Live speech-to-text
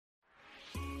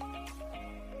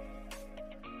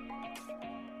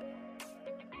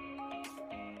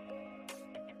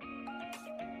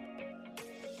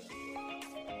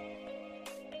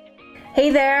Hey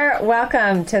there,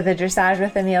 welcome to the Dressage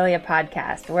with Amelia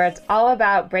podcast, where it's all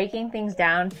about breaking things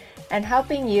down and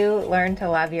helping you learn to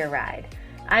love your ride.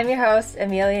 I'm your host,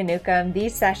 Amelia Newcomb.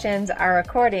 These sessions are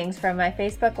recordings from my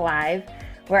Facebook Live,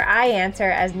 where I answer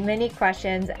as many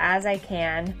questions as I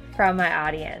can from my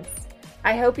audience.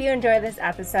 I hope you enjoy this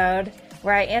episode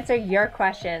where I answer your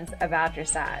questions about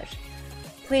dressage.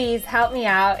 Please help me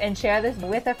out and share this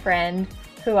with a friend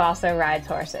who also rides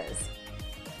horses.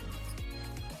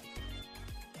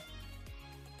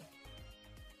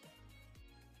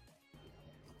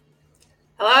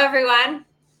 Hello, everyone.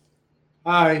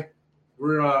 Hi,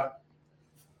 we're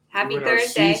Happy doing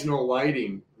Thursday. Our seasonal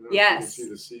lighting. Yes, you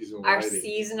can see the seasonal our lighting.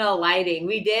 seasonal lighting.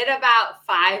 We did about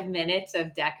 5 minutes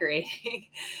of decorating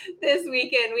this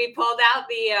weekend. We pulled out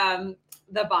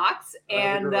the box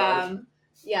and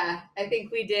yeah, I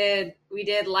think we did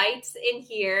lights in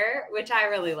here, which I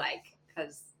really like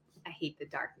because I hate the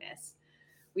darkness.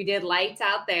 We did lights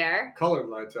out there. Colored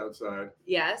lights outside.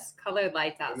 Yes, colored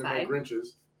lights outside. And then my Grinches.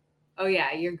 Oh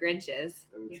yeah, your Grinches.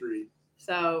 And the tree.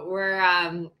 So we're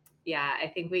yeah, I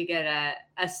think we get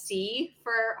a C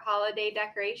for holiday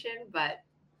decoration, but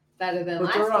better than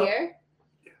last year.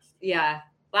 Yes. Yeah.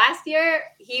 Last year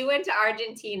he went to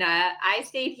Argentina. I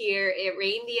stayed here. It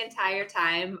rained the entire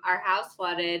time. Our house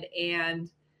flooded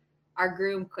and our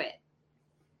groom quit.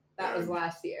 That was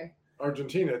last year.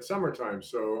 Argentina, it's summertime,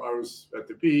 so I was at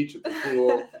the beach, at the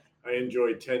pool. I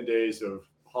enjoyed 10 days of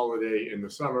holiday in the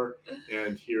summer,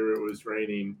 and here it was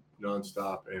raining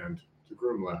nonstop, and the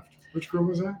groom left. Which groom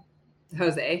was that?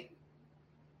 Jose.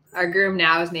 Our groom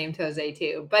now is named Jose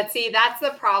too. But see, that's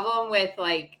the problem with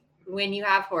like when you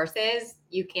have horses,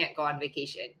 you can't go on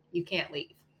vacation. You can't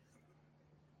leave.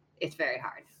 It's very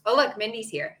hard. Oh, look, Mindy's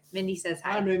here. Mindy says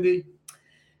hi. Hi, Mindy.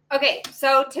 Okay,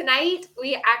 so tonight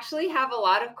we actually have a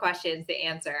lot of questions to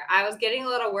answer. I was getting a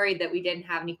little worried that we didn't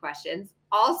have any questions.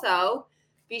 Also,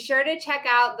 be sure to check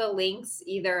out the links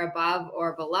either above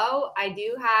or below. I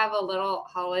do have a little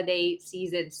holiday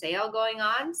season sale going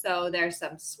on. So there's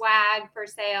some swag for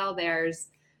sale. There's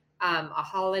a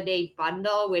holiday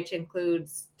bundle, which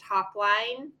includes top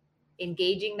line,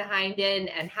 engaging the hind end,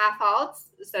 and half halts.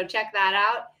 So check that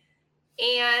out.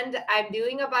 And I'm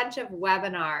doing a bunch of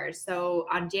webinars. So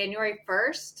on January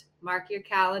 1st, mark your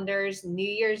calendars, New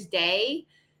Year's Day,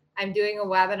 I'm doing a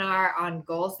webinar on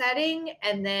goal setting.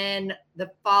 And then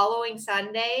the following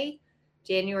Sunday,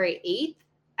 January 8th,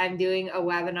 I'm doing a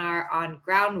webinar on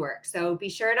groundwork. So be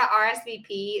sure to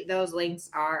RSVP. Those links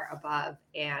are above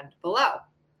and below.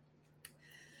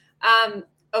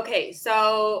 Okay,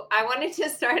 so I wanted to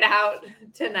start out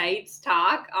tonight's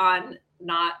talk on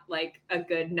not like a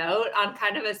good note, on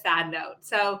kind of a sad note.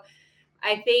 So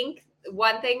I think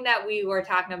one thing that we were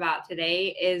talking about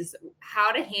today is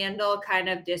how to handle kind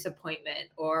of disappointment,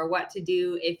 or what to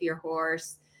do if your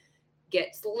horse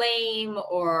gets lame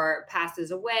or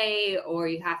passes away, or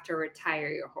you have to retire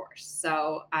your horse.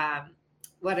 So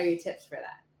what are your tips for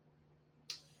that?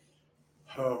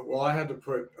 Well, I had to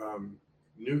put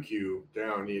Nuku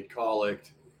down. He had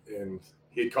colicked, and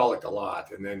he had colicked a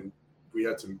lot. And then we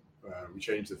had some, we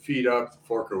changed the feed up. The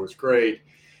forker was great.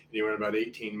 He went about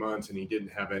 18 months and he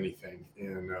didn't have anything,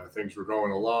 and things were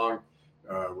going along.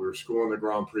 We were schooling the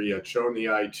Grand Prix. I'd shown the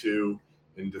I2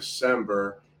 in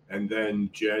December, and then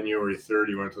January 3rd,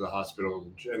 he went to the hospital,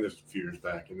 and this was a few years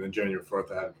back. And then January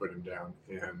 4th, I had to put him down.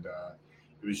 And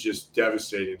it was just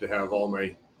devastating to have all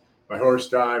my horse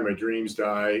die, my dreams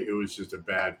die. It was just a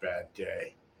bad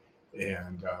day.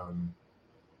 And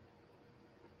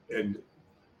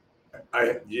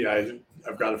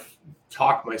I've got to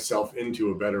talk myself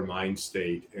into a better mind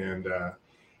state. And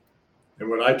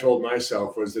what I told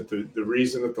myself was that the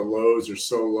reason that the lows are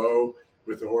so low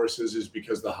with the horses is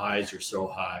because the highs are so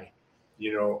high.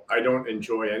 You know, I don't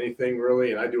enjoy anything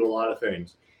really, and I do a lot of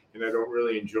things, and I don't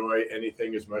really enjoy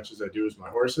anything as much as I do as my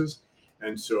horses.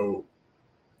 And so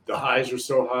the highs are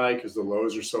so high because the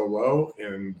lows are so low,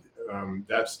 and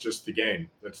that's just the game.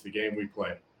 That's the game we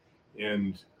play.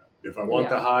 And if I want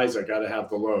the highs, I got to have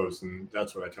the lows, and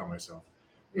that's what I tell myself.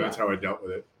 That's how I dealt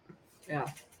with it.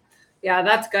 Yeah,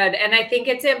 that's good. And I think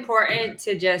it's important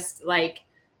to just like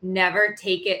never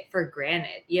take it for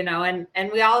granted, you know,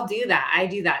 and we all do that. I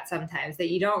do that sometimes, that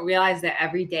you don't realize that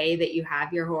every day that you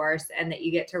have your horse and that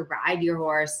you get to ride your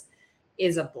horse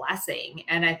is a blessing.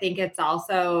 And I think it's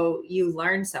also, you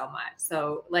learn so much.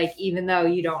 So like, even though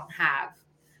you don't have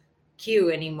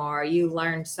Q anymore, you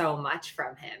learn so much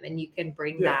from him, and you can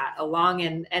bring that along,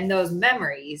 and those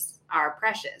memories are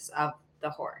precious of the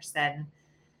horse. And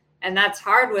And that's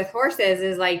hard with horses,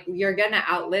 is like, you're going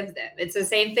to outlive them. It's the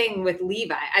same thing with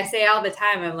Levi. I say all the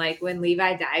time, I'm like, when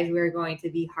Levi dies, we're going to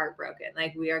be heartbroken.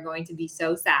 Like, we are going to be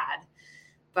so sad,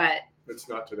 but it's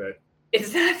not today.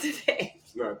 It's not today.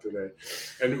 It's not today.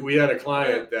 And we had a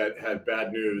client that had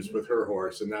bad news with her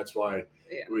horse, and that's why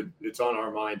it's on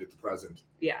our mind at the present.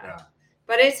 Yeah.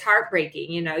 But it's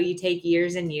heartbreaking. You know, you take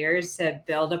years and years to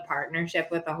build a partnership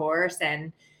with a horse,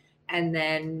 and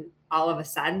then all of a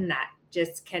sudden that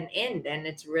just can end, and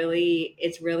it's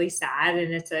really sad.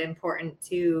 And it's important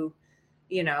to,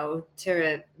 you know,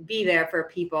 to be there for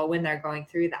people when they're going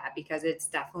through that, because it's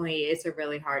a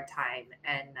really hard time.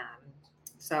 And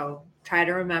so try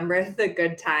to remember the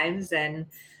good times and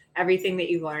everything that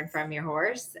you learned from your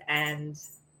horse and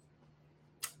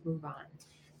move on.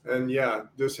 And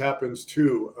this happens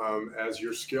too. As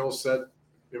your skill set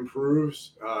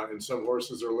improves, and some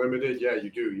horses are limited.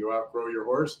 You outgrow your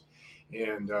horse,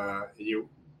 and you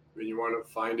want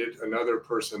to find another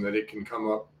person that it can come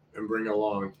up and bring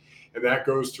along. And that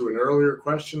goes to an earlier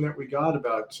question that we got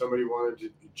about somebody wanted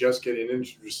to just get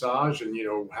into dressage and, you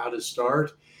know, how to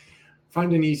start.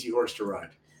 Find an easy horse to ride.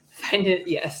 Find it,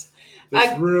 yes.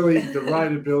 That's really the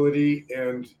rideability.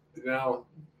 And now,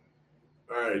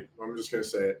 all right, I'm just going to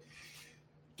say it.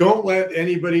 Don't let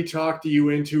anybody talk to you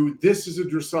into, this is a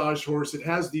dressage horse. It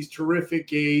has these terrific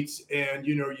gaits, and,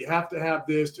 you know, you have to have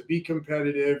this to be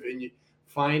competitive, and you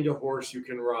find a horse you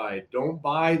can ride. Don't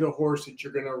buy the horse that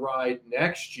you're going to ride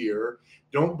next year.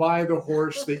 Don't buy the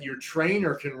horse that your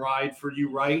trainer can ride for you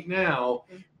right now.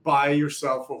 Buy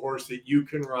yourself a horse that you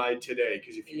can ride today.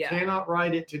 Because if you cannot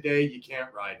ride it today, you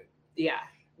can't ride it. Yeah.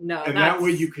 No. And that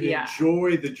way you can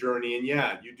enjoy the journey. And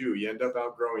you do. You end up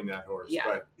outgrowing that horse. Yeah.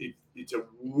 But it's a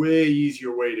way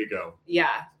easier way to go.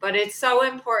 Yeah. But it's so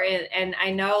important. And I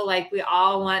know, like, we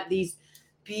all want these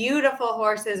beautiful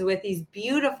horses with these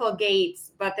beautiful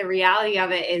gaits, but the reality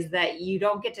of it is that you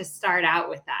don't get to start out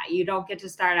with that. You don't get to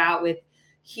start out with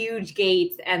huge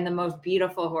gaits and the most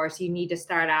beautiful horse. You need to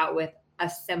start out with a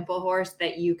simple horse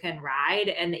that you can ride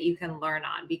and that you can learn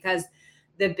on, because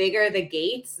the bigger the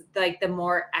gaits, like, the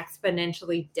more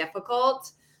exponentially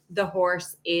difficult the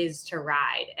horse is to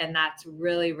ride. And that's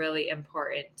really, really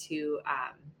important to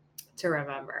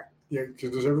remember. Yeah,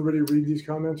 because does everybody read these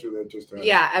comments, or that just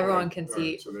everyone can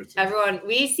see. Everyone,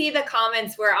 we see the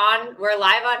comments. We're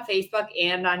live on Facebook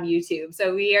and on YouTube,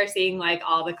 so we are seeing, like,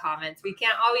 all the comments. We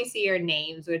can't always see your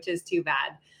names, which is too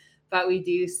bad, but we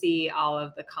do see all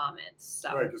of the comments.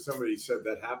 So. Right, because somebody said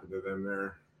that happened to them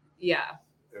there. Yeah.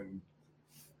 And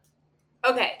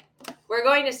okay, we're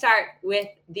going to start with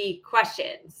the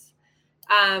questions.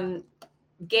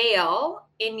 Gail,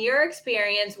 in your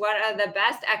experience, what are the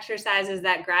best exercises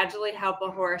that gradually help a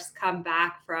horse come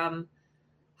back from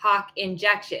hock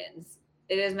injections?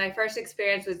 It is my first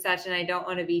experience with such, and I don't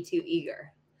want to be too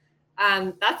eager.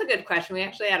 That's a good question. We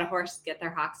actually had a horse get their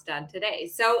hocks done today.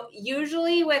 So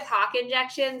usually with hock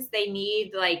injections, they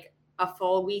need like a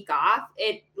full week off.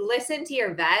 Listen to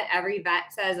your vet. Every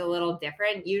vet says a little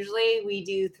different. Usually we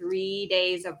do 3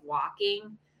 days of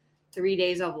walking, 3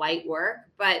 days of light work,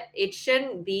 but it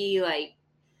shouldn't be like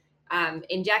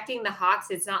injecting the hocks.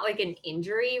 It's not like an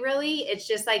injury really. It's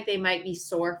just like they might be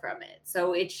sore from it.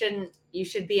 So you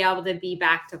should be able to be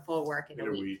back to full work in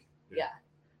a week. Yeah.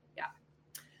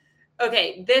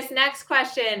 Okay. This next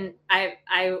question,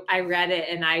 I read it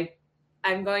and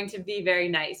I'm going to be very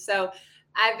nice. So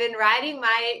I've been riding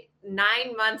my 9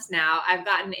 months now. I've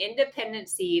got an independent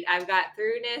seat. I've got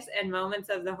throughness and moments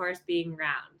of the horse being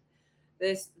round.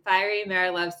 This fiery mare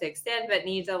loves to extend, but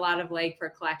needs a lot of leg for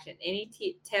collection. Any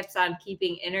tips on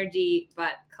keeping energy,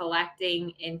 but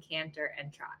collecting in canter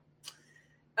and trot?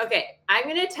 Okay, I'm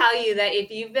going to tell you that if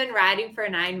you've been riding for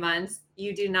 9 months,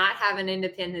 you do not have an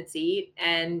independent seat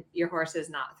and your horse is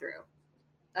not through.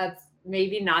 That's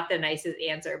maybe not the nicest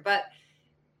answer, but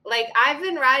like I've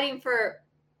been riding for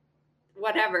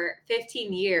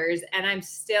 15 years and I'm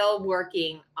still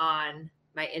working on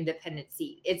my independent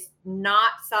seat. It's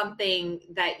not something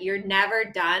that you're never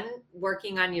done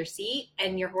working on your seat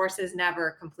and your horse is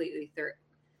never completely through.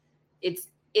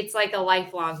 It's like a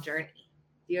lifelong journey.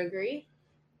 Do you agree?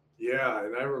 Yeah,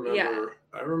 and I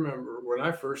remember when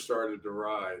I first started to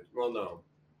ride. Well, no,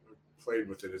 I played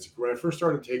with it. When I first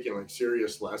started taking like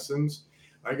serious lessons,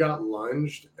 I got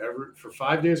lunged for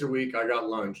 5 days a week. I got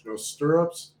lunged, no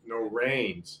stirrups, no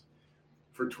reins,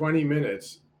 for 20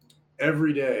 minutes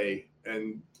every day,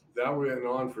 and that went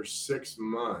on for 6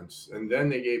 months. And then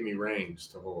they gave me reins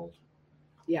to hold.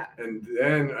 Yeah. And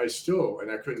then I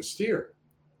couldn't steer.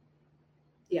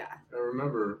 Yeah. I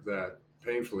remember that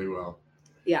painfully well.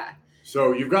 Yeah.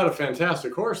 So you've got a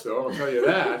fantastic horse, though. I'll tell you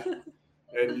that.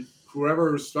 And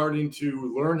whoever is starting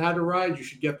to learn how to ride, you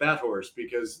should get that horse,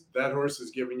 because that horse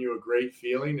is giving you a great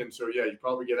feeling. And so, yeah, you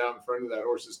probably get out in front of that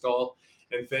horse's stall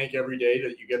and thank every day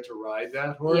that you get to ride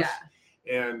that horse.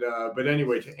 Yeah. And, but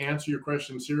anyway, to answer your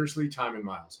question seriously, time and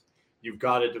miles. You've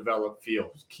got to develop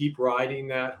feel. Keep riding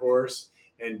that horse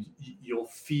and you'll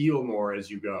feel more as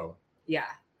you go. Yeah.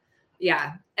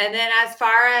 Yeah. And then as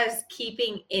far as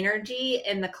keeping energy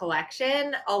in the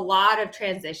collection, a lot of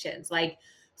transitions.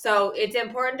 So it's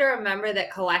important to remember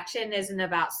that collection isn't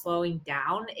about slowing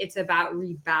down. It's about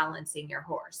rebalancing your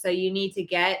horse. So you need to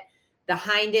get the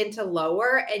hind into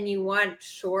lower, and you want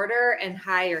shorter and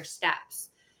higher steps.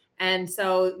 And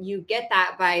so you get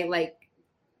that by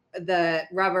the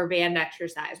rubber band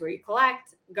exercise where you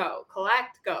collect, go,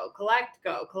 collect, go, collect,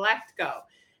 go, collect, go.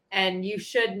 And you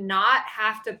should not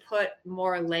have to put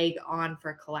more leg on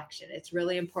for collection. It's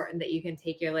really important that you can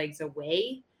take your legs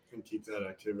away and keep that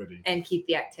activity. And keep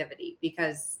the activity,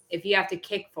 because if you have to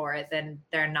kick for it, then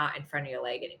they're not in front of your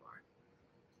leg anymore.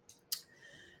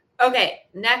 Okay,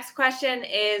 next question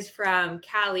is from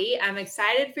Callie. I'm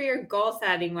excited for your goal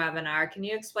setting webinar. Can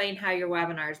you explain how your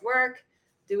webinars work?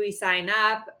 Do we sign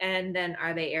up? And then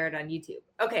are they aired on YouTube?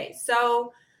 Okay,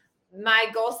 so my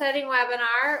goal setting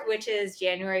webinar, which is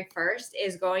January 1st,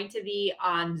 is going to be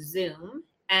on Zoom.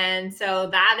 And so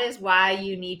that is why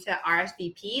you need to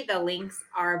RSVP. The links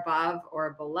are above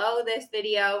or below this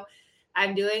video.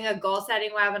 I'm doing a goal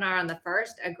setting webinar on the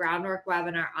 1st, a groundwork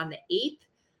webinar on the 8th.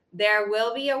 There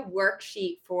will be a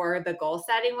worksheet for the goal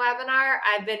setting webinar.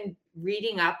 I've been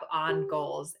reading up on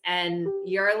goals, and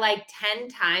you're 10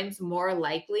 times more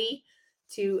likely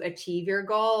to achieve your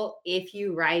goal if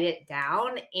you write it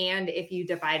down and if you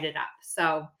divide it up.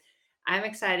 So I'm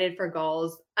excited for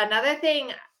goals. Another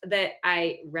thing that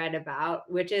I read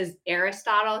about, which is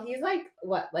Aristotle, he's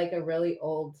a really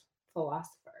old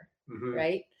philosopher,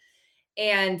 right?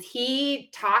 And he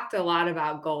talked a lot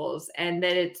about goals, and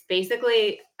that it's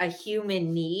basically a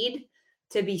human need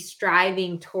to be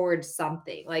striving towards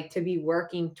something, to be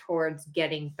working towards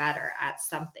getting better at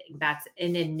something. That's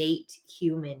an innate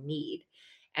human need.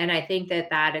 And I think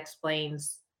that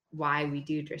explains why we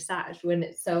do dressage when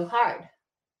it's so hard,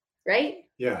 right?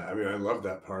 Yeah, I mean, I love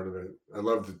that part of it. I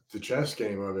love the chess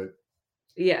game of it.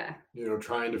 Yeah.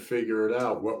 Trying to figure it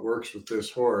out, what works with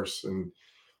this horse and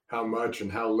how much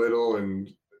and how little. And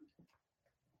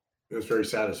it was very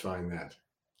satisfying, that.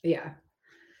 Yeah.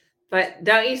 But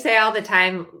don't you say all the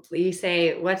time, you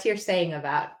say, what's your saying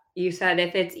about? You said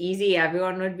if it's easy,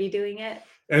 everyone would be doing it.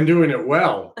 And doing it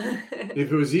well. If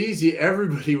it was easy,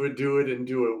 everybody would do it and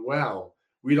do it well.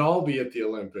 We'd all be at the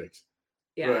Olympics.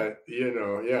 Yeah. But,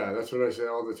 yeah, that's what I say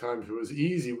all the time. If it was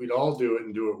easy, we'd all do it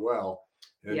and do it well.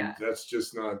 And that's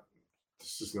just not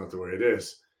the way it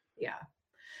is. Yeah.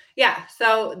 Yeah.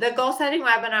 So the goal setting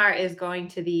webinar is going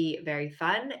to be very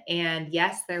fun. And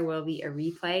yes, there will be a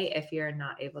replay if you're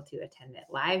not able to attend it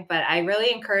live. But I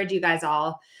really encourage you guys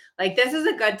all, this is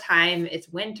a good time. It's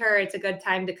winter. It's a good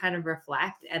time to kind of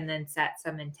reflect and then set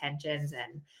some intentions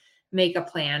and make a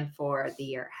plan for the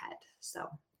year ahead. So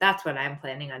that's what I'm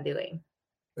planning on doing.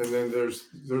 And then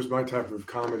there's my type of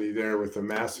comedy there with the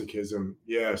masochism.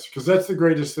 Yes, because that's the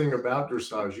greatest thing about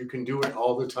dressage. You can do it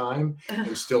all the time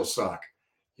and still suck.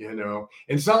 And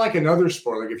it's not like another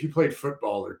sport. If you played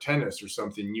football or tennis or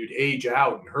something, you'd age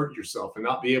out and hurt yourself and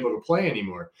not be able to play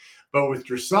anymore. But with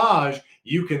dressage,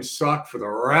 you can suck for the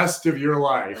rest of your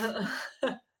life.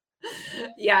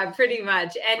 Yeah, pretty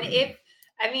much. And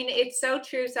it's so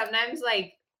true. Sometimes,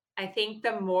 I think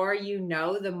the more you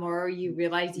know, the more you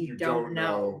realize you don't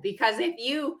know. Because if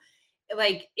you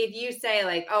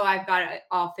say oh, I've got it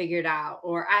all figured out,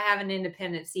 or I have an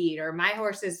independent seat, or my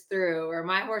horse is through, or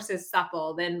my horse is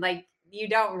supple, then you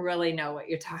don't really know what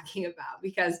you're talking about,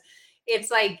 because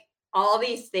it's all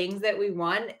these things that we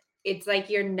want. It's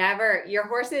your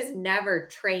horse is never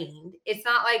trained. It's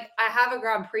not I have a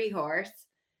Grand Prix horse.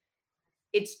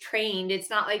 It's trained. It's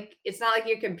not like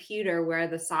your computer where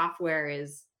the software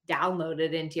is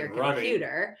downloaded into your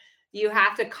computer. You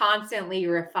have to constantly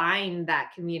refine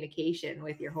that communication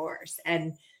with your horse,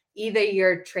 and either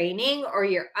you're training or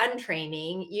you're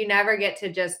untraining. You never get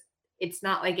to it's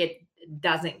not like it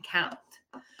doesn't count.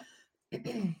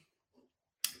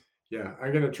 Yeah,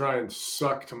 I'm going to try and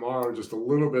suck tomorrow just a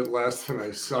little bit less than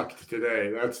I sucked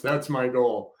today. That's my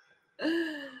goal.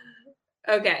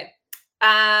 Okay.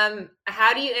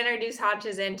 How do you introduce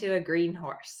haunches into a green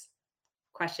horse?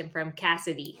 Question from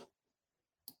Cassidy.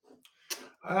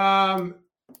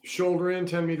 shoulder in,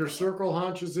 10-meter circle,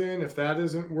 haunches in. If that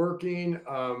isn't working,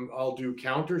 I'll do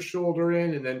counter shoulder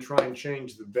in and then try and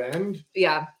change the bend.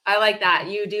 Yeah, I like that.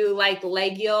 You do like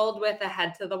leg yield with a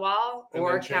head to the wall And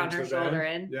or then change counter the shoulder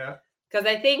bend. in. Yeah. Because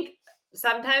I think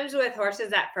sometimes with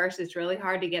horses at first, it's really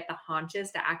hard to get the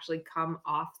haunches to actually come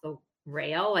off the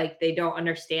rail. Like they don't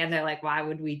understand. They're like, why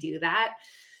would we do that?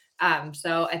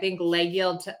 So I think leg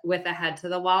yield with a head to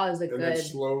the wall is a And good. then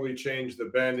slowly change the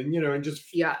bend, and and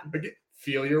just Yeah.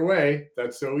 feel your way.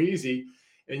 That's so easy,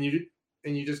 and you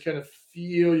just kind of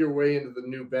feel your way into the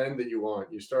new bend that you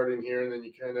want. You start in here, and then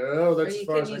you kind of that's as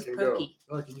far as I can go.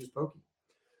 Oh, I can use pokey.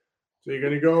 So you're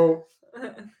gonna go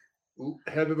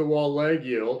head of the wall leg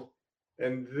yield,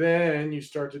 and then you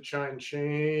start to try and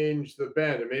change the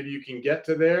bend, and maybe you can get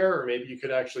to there, or maybe you could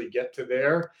actually get to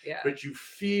there. Yeah. But you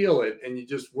feel it, and you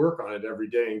just work on it every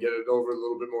day and get it over a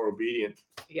little bit more obedient.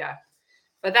 Yeah.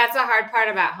 But that's the hard part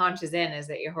about haunches in, is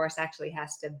that your horse actually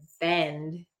has to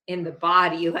bend in the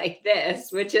body like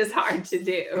this, which is hard to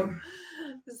do.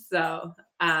 So,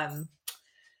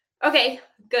 okay,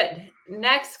 good.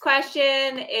 Next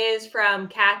question is from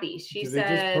Kathy. She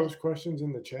said, just post questions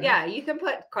in the chat? Yeah, you can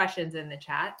put questions in the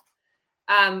chat.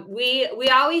 We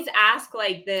always ask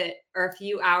like a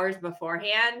few hours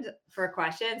beforehand for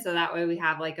questions, so that way we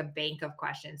have like a bank of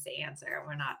questions to answer.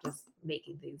 We're not just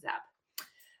making things up.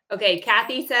 Okay,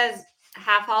 Kathy says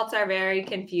half halts are very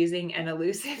confusing and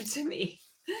elusive to me.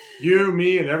 You,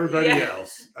 me, and everybody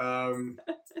else.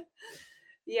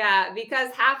 Yeah,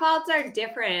 because half halts are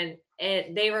different.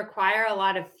 They require a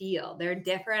lot of feel. They're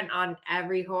different on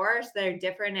every horse. They're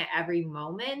different at every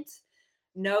moment.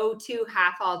 No two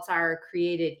half halts are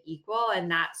created equal, and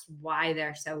that's why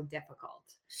they're so difficult.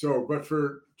 So, but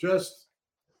for just,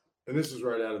 and this is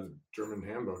right out of the German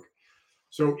handbook.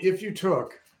 So if you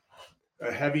took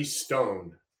a heavy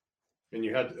stone and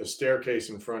you had a staircase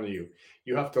in front of you,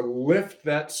 you have to lift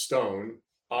that stone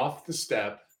off the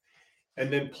step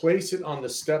and then place it on the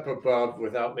step above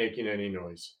without making any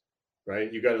noise,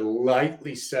 right? You got to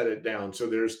lightly set it down. So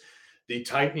there's the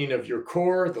tightening of your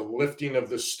core, the lifting of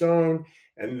the stone,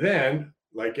 and then,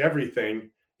 like everything,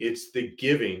 it's the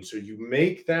giving. So you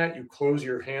make that, you close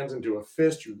your hands into a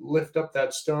fist, you lift up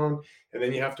that stone, and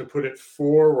then you have to put it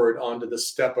forward onto the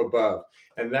step above.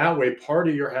 And that way, part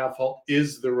of your half halt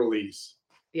is the release.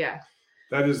 Yeah.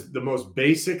 That is the most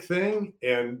basic thing.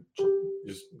 And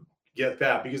just get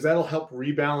that, because that'll help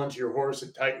rebalance your horse.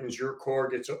 It tightens your core,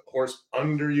 gets a horse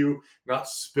under you, not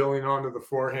spilling onto the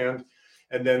forehand.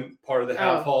 And then part of the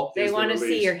half halt is the release. They want to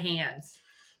see your hands.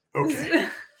 Okay.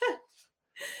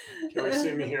 Can we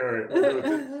see me here?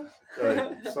 All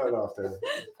right, slide off there.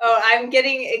 Oh, I'm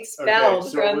getting expelled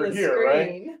so from we're the here,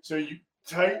 screen. Right? So you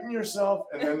tighten yourself,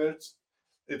 and then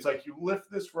it's like you lift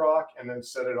this rock and then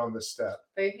set it on the step.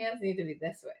 But your hands need to be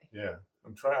this way. Yeah,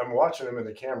 I'm watching them in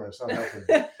the camera. It's not helping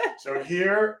me. So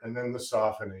here, and then the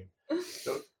softening.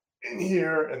 So in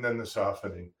here, and then the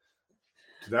softening.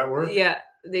 Did that work?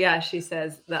 Yeah, she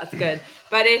says that's good.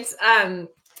 But it's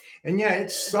and yeah,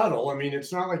 it's subtle. I mean,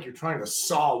 it's not like you're trying to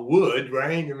saw wood,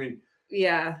 right? I mean,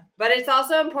 yeah, but it's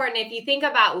also important if you think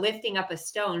about lifting up a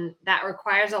stone, that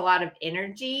requires a lot of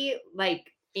energy,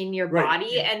 like in your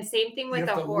body. And same thing with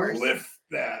the horse. Lift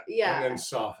that, and then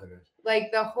soften it.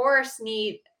 Like the horse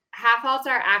half halts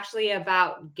are actually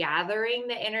about gathering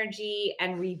the energy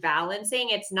and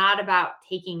rebalancing. It's not about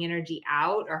taking energy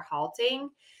out or halting.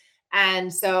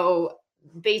 And so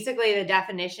basically the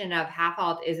definition of half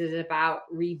halt is about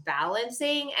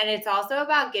rebalancing, and it's also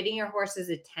about getting your horse's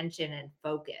attention and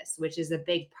focus, which is a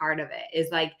big part of it.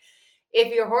 Is like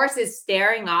if your horse is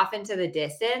staring off into the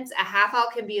distance, a half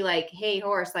halt can be like, hey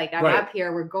horse, like I'm up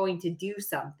here, we're going to do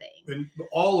something. And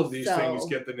all of these things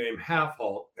get the name half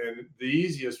halt, and the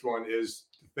easiest one is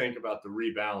to think about the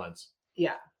rebalance.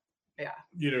 Yeah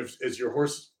as your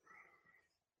horse,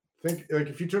 think like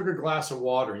if you took a glass of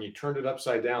water and you turned it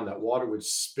upside down, that water would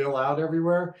spill out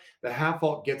everywhere. The half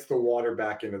halt gets the water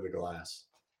back into the glass.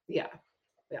 Yeah.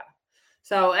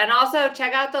 So, and also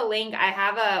check out the link. I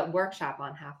have a workshop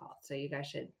on half halt, so you guys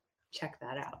should check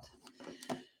that out.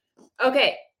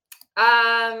 Okay.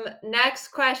 Next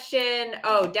question.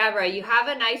 Oh, Deborah, you have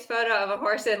a nice photo of a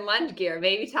horse in lunge gear.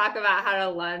 Maybe talk about how to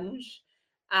lunge.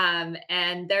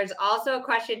 And there's also a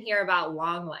question here about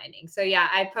long lining. So yeah,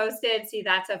 see,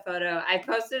 that's a photo. I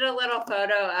posted a little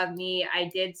photo of me.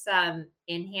 I did some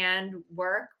in-hand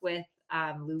work with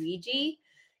Luigi.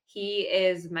 He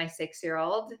is my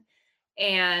 6-year-old.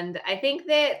 And I think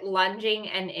that lunging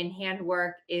and in-hand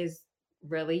work is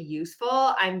really useful.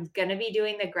 I'm going to be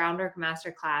doing the groundwork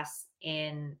masterclass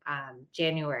in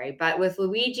January, but with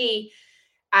Luigi,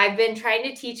 I've been trying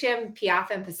to teach him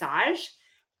piaffe and passage.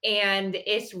 And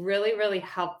it's really, really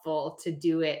helpful to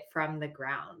do it from the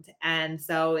ground. And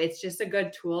so it's just a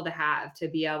good tool to have to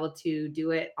be able to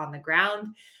do it on the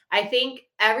ground. I think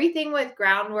everything with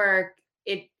groundwork,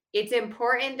 it's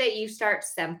important that you start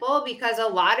simple, because a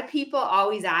lot of people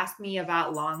always ask me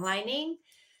about long lining.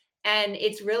 And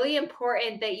it's really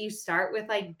important that you start with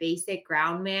like basic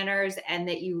ground manners and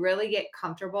that you really get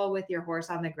comfortable with your horse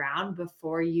on the ground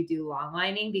before you do long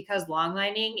lining, because long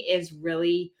lining is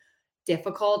really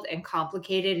difficult and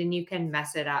complicated and you can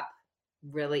mess it up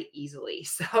really easily.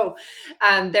 So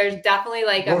there's definitely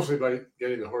like mostly by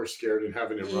getting the horse scared and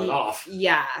having him run off.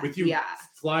 Yeah. With you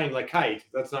flying like kite.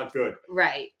 That's not good.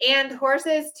 Right. And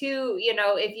horses too,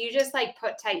 if you just like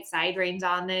put tight side reins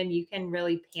on them, you can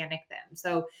really panic them.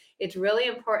 So it's really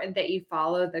important that you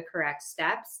follow the correct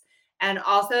steps, and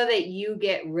also that you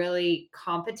get really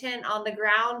competent on the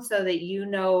ground so that you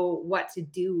know what to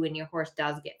do when your horse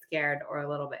does get scared or a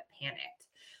little bit panicked.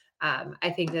 I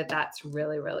think that that's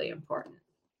really, really important.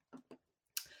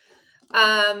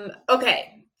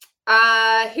 Okay.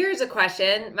 Here's a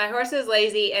question. My horse is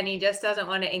lazy and he just doesn't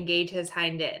want to engage his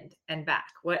hind end and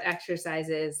back. What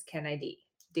exercises can I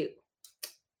do?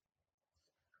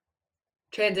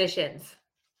 Transitions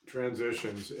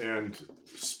and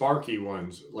sparky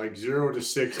ones, like 0 to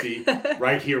 60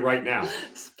 right here, right now.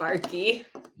 Sparky.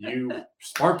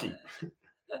 Sparky.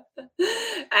 You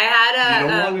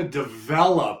don't want to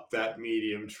develop that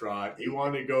medium trot. You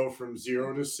want to go from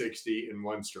 0 to 60 in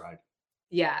one stride.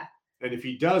 Yeah. And if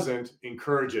he doesn't,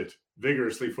 encourage it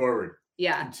vigorously forward.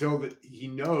 Yeah. Until he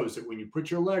knows that when you put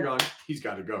your leg on, he's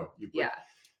got to go.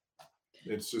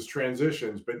 It's just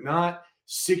transitions, but not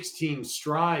 16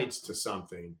 strides to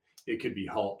something. It could be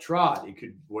halt trot. It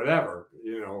could whatever,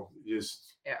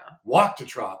 just walk to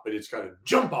trot, but it's got to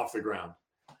jump off the ground.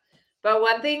 But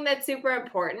one thing that's super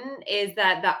important is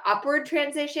that the upward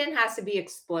transition has to be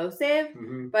explosive,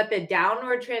 but the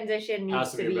downward transition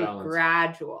needs to be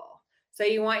gradual. So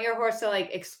you want your horse to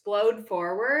like explode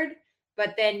forward,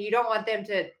 but then you don't want them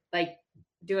to like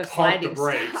do a sliding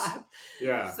stop.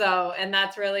 Yeah. So, and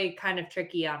that's really kind of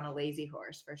tricky on a lazy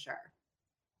horse for sure.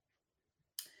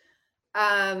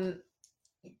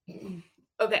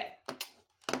 Okay.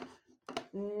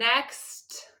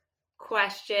 Next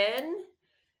question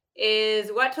is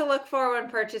what to look for when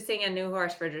purchasing a new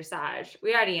horse for dressage.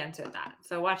 We already answered that.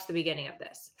 So watch the beginning of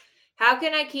this. How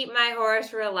can I keep my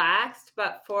horse relaxed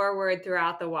but forward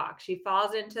throughout the walk? She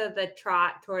falls into the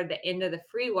trot toward the end of the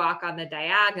free walk on the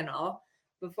diagonal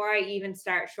before I even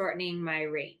start shortening my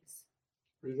reins.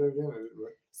 Read that again.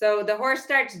 So the horse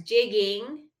starts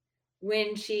jigging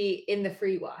when in the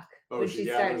free walk. Oh, when she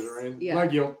gathers her in? Yeah.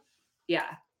 Leg yield.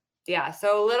 Yeah. Yeah.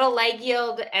 So a little leg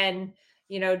yield, and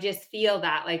just feel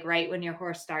that like right when your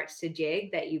horse starts to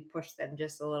jig that you push them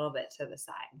just a little bit to the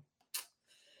side.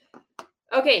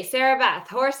 Okay, Sarah Beth,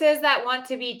 horses that want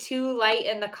to be too light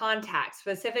in the contact,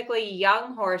 specifically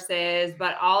young horses,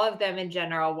 but all of them in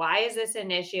general. Why is this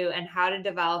an issue, and how to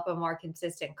develop a more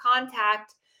consistent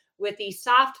contact with these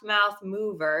soft mouth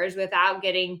movers without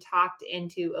getting talked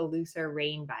into a looser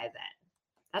rein by then?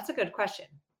 That's a good question.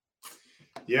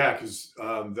 Yeah, because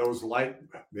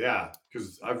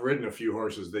because I've ridden a few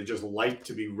horses. They just like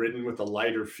to be ridden with a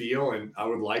lighter feel, and I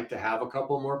would like to have a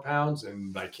couple more pounds,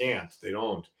 and I can't. They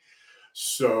don't.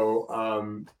 So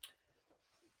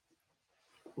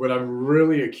what I'm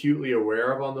really acutely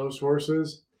aware of on those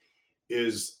horses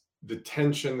is the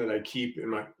tension that I keep in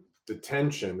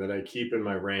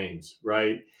my reins,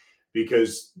 right?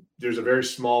 Because there's a very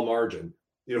small margin.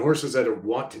 Horses that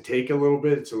want to take a little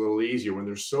bit, it's a little easier when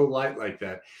they're so light like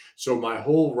that. So my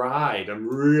whole ride, I'm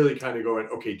really kind of going,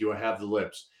 okay, do I have the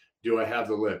lips? Do I have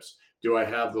the lips? Do I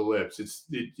have the lips?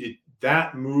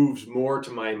 That moves more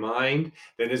to my mind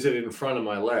than is it in front of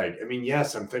my leg. I mean,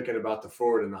 yes, I'm thinking about the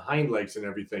forward and the hind legs and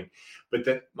everything, but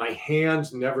that my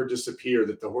hands never disappear,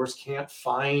 that the horse can't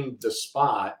find the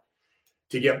spot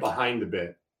to get behind the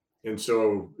bit. And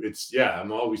so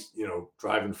I'm always,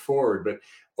 driving forward, but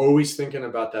always thinking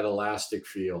about that elastic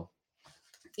feel.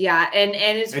 Yeah. And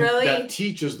it's really, that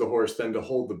teaches the horse then to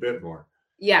hold the bit more.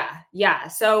 Yeah.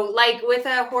 So like with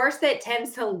a horse that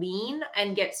tends to lean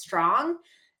and get strong,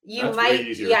 you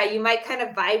might kind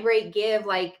of vibrate, give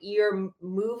like you're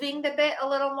moving the bit a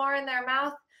little more in their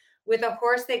mouth. With a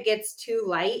horse that gets too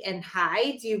light and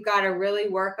hides, you've got to really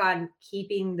work on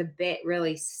keeping the bit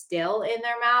really still in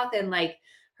their mouth. And like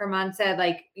Herman said,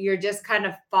 like you're just kind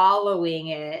of following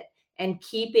it and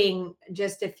keeping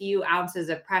just a few ounces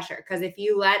of pressure. Because if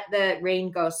you let the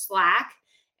rein go slack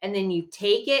and then you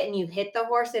take it and you hit the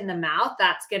horse in the mouth,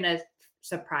 that's going to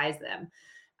surprise them.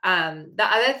 The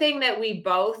other thing that we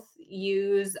both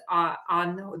use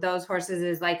on those horses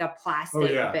is like a plastic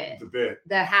bit. The bit.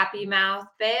 The Happy Mouth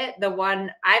bit. The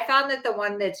one I found that the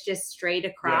one that's just straight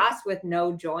across with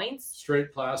no joints.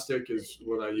 Straight plastic is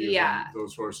what I use on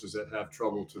those horses that have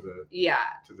trouble to the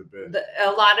bit. A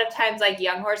lot of times, like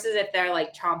young horses, if they're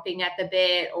like chomping at the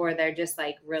bit or they're just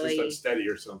like really just unsteady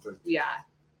or something. Yeah.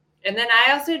 And then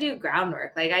I also do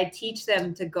groundwork. Like I teach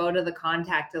them to go to the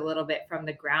contact a little bit from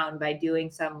the ground by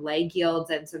doing some leg yields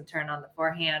and some turn on the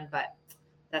forehand. But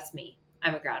that's me.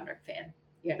 I'm a groundwork fan.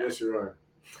 You're not. Yes, you are.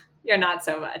 You're not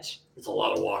so much. It's a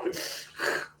lot of walking.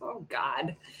 Oh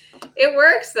God. It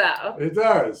works though. It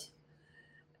does.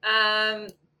 Yeah,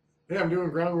 I'm doing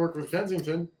groundwork with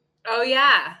Kensington. Oh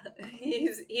yeah.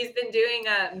 He's been doing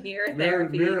mirror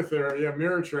therapy.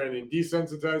 Mirror training,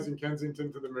 desensitizing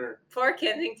Kensington to the mirror. Poor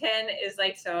Kensington is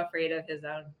like so afraid of his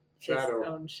own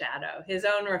shadow, his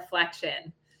own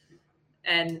reflection.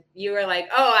 And you were like,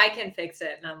 "Oh, I can fix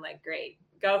it." And I'm like, "Great.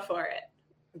 Go for it."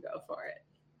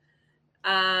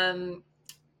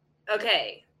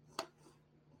 Okay.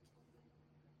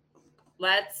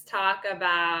 Let's talk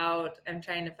about, I'm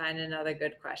trying to find another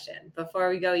good question before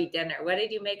we go eat dinner. What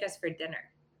did you make us for dinner?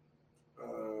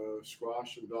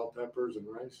 Squash and bell peppers and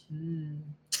rice.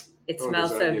 It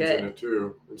smells so good. In it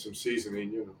too, and some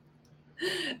seasoning,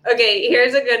 Okay,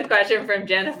 here's a good question from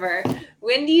Jennifer.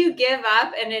 When do you give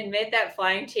up and admit that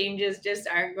flying changes just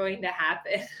aren't going to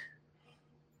happen?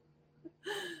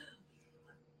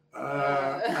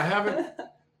 I haven't.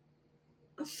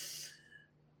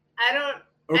 I don't.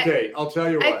 Okay, I'll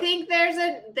tell you what. I think I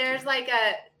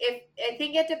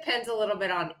think it depends a little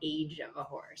bit on age of a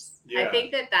horse. Yeah. I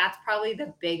think that's probably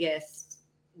the biggest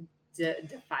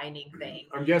defining thing.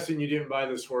 I'm guessing you didn't buy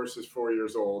this horse as 4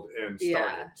 years old and started.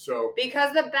 Yeah. So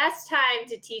because the best time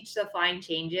to teach the flying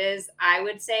changes, I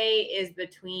would say, is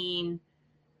between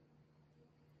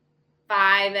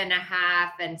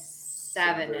 5.5 and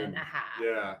 7.5.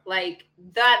 Yeah. Like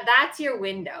that's your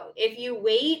window. If you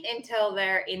wait until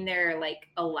they're in their like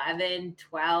 11,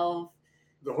 12,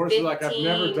 the horse 15, is like, I've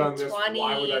never done this. 20.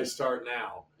 Why would I start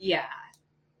now? Yeah.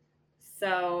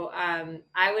 So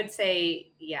I would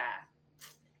say,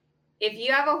 if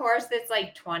you have a horse that's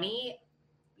like 20,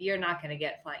 you're not going to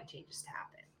get flying changes to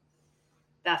happen.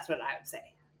 That's what I would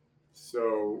say.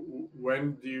 So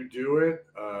when do you do it?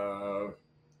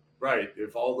 Right.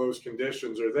 If all those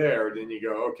conditions are there, then you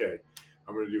go, okay,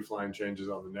 I'm going to do flying changes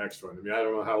on the next one. I mean, I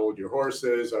don't know how old your horse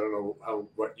is. I don't know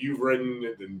what you've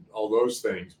ridden and all those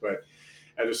things. But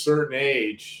at a certain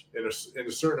age, in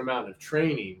a certain amount of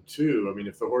training too, I mean,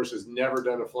 if the horse has never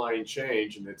done a flying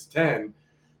change and it's 10,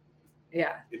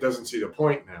 it doesn't see the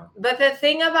point now. But the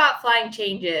thing about flying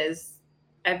changes,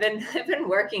 I've been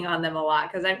working on them a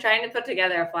lot because I'm trying to put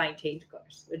together a flying change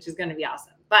course, which is going to be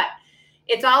awesome. But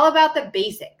it's all about the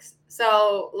basics.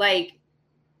 So like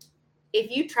if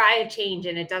you try a change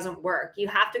and it doesn't work, you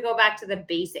have to go back to the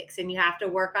basics and you have to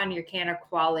work on your canter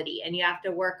quality and you have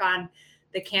to work on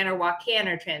the canter walk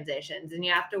canter transitions and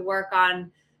you have to work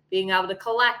on being able to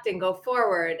collect and go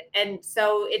forward. And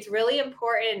so it's really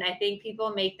important. I think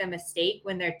people make the mistake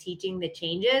when they're teaching the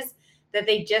changes that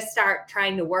they just start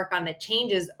trying to work on the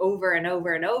changes over and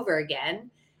over and over again.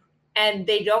 And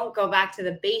they don't go back to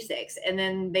the basics. And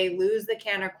then they lose the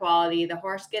canter quality. The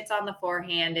horse gets on the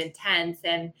forehand intense,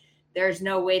 and there's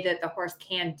no way that the horse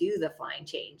can do the flying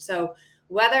change. So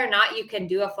whether or not you can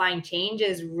do a flying change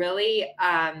is really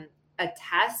a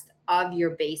test of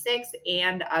your basics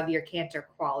and of your canter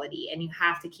quality. And you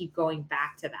have to keep going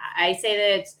back to that. I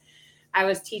say that I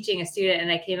was teaching a student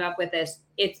and I came up with this.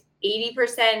 It's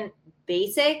 80%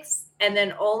 basics, and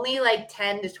then only like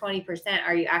 10 to 20%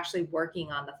 are you actually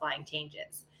working on the flying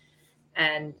changes.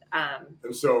 And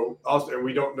so also, and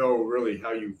we don't know really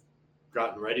how you've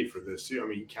gotten ready for this. I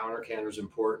mean, canter is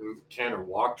important. Canter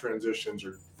walk transitions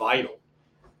are vital,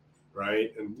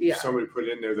 right? And somebody put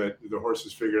in there that the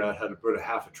horses figured out how to put a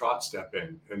half a trot step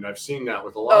in. And I've seen that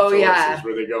with a lot of horses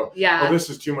where they go, oh, this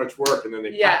is too much work. And then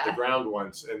they pat the ground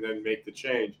once and then make the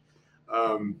change.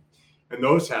 And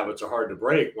those habits are hard to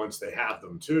break once they have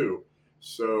them too.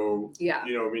 So, I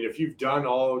mean, if you've done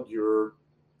all your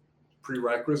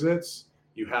prerequisites,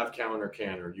 you have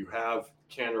canter, you have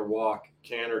canter walk,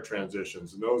 canter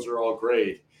transitions, and those are all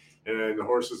great. And then the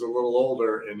horse is a little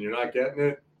older and you're not getting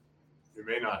it, it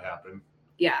may not happen.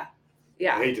 Yeah.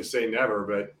 I hate to say never,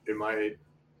 but it might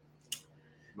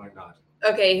not.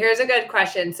 Okay, here's a good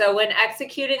question. So when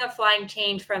executing a flying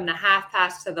change from the half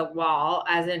pass to the wall,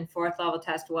 as in 4th level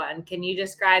test 1, can you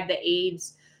describe the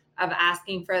aids of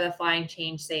asking for the flying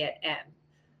change, say at M?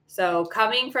 So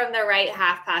coming from the right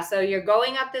half pass, so you're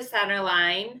going up the center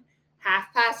line,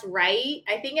 half past right.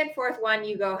 I think in fourth one,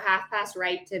 you go half past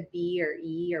right to B or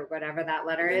E or whatever that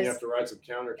letter And is. you have to ride some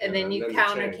counter canter. And then you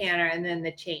counter canter and then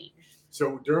the change.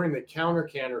 So during the counter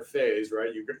canter phase, right,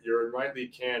 you're in right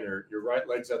lead canter, your right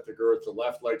leg's at the girth, the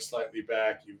left leg slightly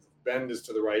back, you bend is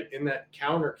to the right. In that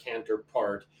counter canter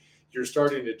part, you're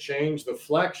starting to change the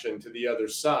flexion to the other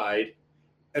side,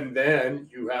 and then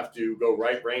you have to go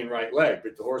right rein, right leg,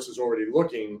 but the horse is already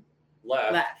looking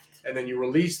left. And then you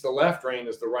release the left rein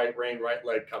as the right rein, right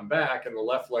leg come back, and the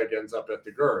left leg ends up at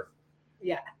the girth.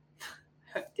 Yeah.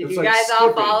 Did you guys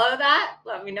all follow that?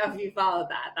 Let me know if you followed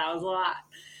that. That was a lot.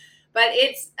 But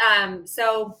it's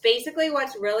so basically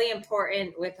what's really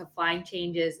important with the flying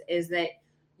changes is that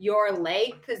your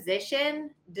leg position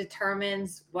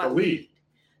determines what the lead.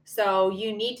 So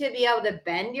you need to be able to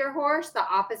bend your horse the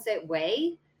opposite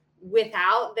way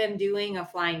without them doing a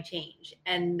flying change.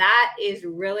 And that is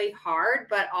really hard,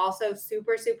 but also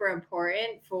super, super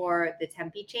important for the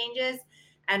tempi changes.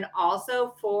 And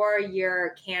also for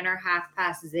your canter half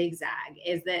pass zigzag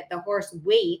is that the horse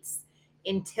waits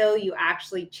until you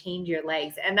actually change your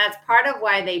legs. And that's part of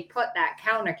why they put that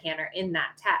counter canter in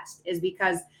that test, is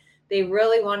because they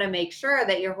really want to make sure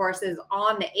that your horse is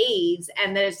on the aids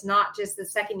and that it's not just the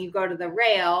second you go to the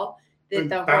rail that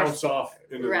the bounce horse off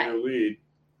into the new lead.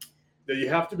 That you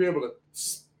have to be able to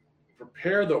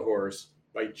prepare the horse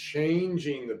by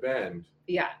changing the bend.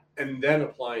 Yeah. And then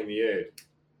applying the aid.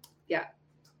 Yeah.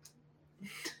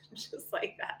 Just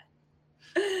like that.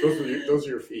 Those are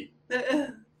your feet.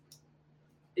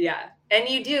 Yeah. And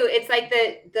you do. It's like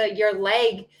your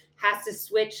leg has to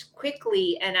switch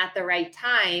quickly and at the right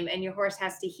time, and your horse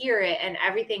has to hear it, and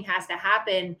everything has to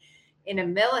happen in a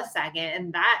millisecond.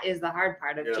 And that is the hard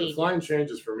part of changing. The flying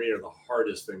changes for me are the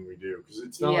hardest thing we do, because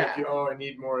it's not like I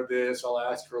need more of this, I'll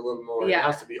ask for a little more. It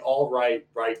has to be all right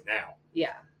now.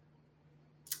 Yeah.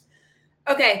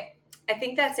 Okay. I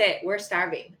think that's it. We're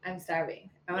starving. I'm starving.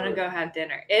 I want to go have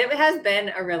dinner. It has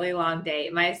been a really long day.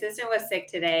 My assistant was sick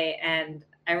today, and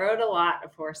I rode a lot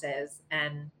of horses,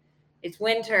 and it's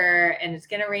winter and it's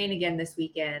going to rain again this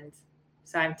weekend.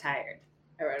 So I'm tired.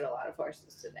 I rode a lot of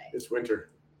horses today. It's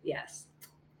winter. Yes.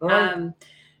 All right.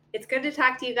 It's good to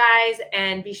talk to you guys,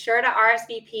 and be sure to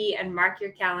RSVP and mark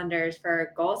your calendars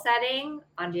for goal setting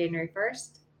on January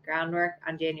 1st, groundwork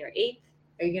on January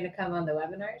 8th. Are you going to come on the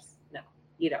webinars? No,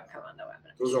 you don't come on the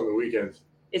webinars. Those are on the weekends.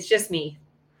 It's just me.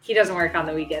 He doesn't work on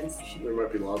the weekends. There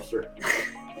might be lobster.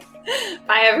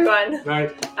 Bye, everyone.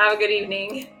 Night. Have a good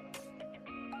evening.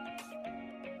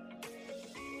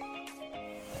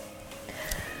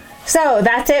 So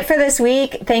that's it for this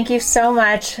week. Thank you so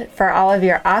much for all of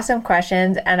your awesome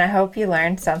questions, and I hope you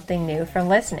learned something new from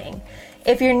listening.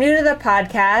 If you're new to the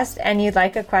podcast and you'd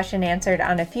like a question answered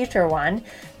on a future one,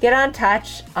 get on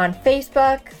touch on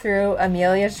Facebook through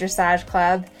Amelia's Dressage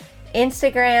Club,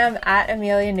 Instagram at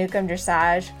Amelia Newcomb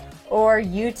Dressage, or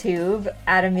YouTube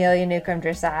at Amelia Newcomb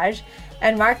Dressage,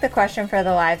 and mark the question for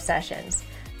the live sessions.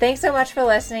 Thanks so much for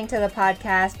listening to the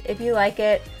podcast. If you like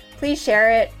it, please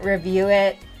share it, review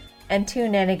it, and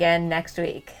tune in again next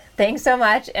week. Thanks so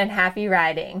much, and happy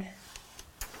riding.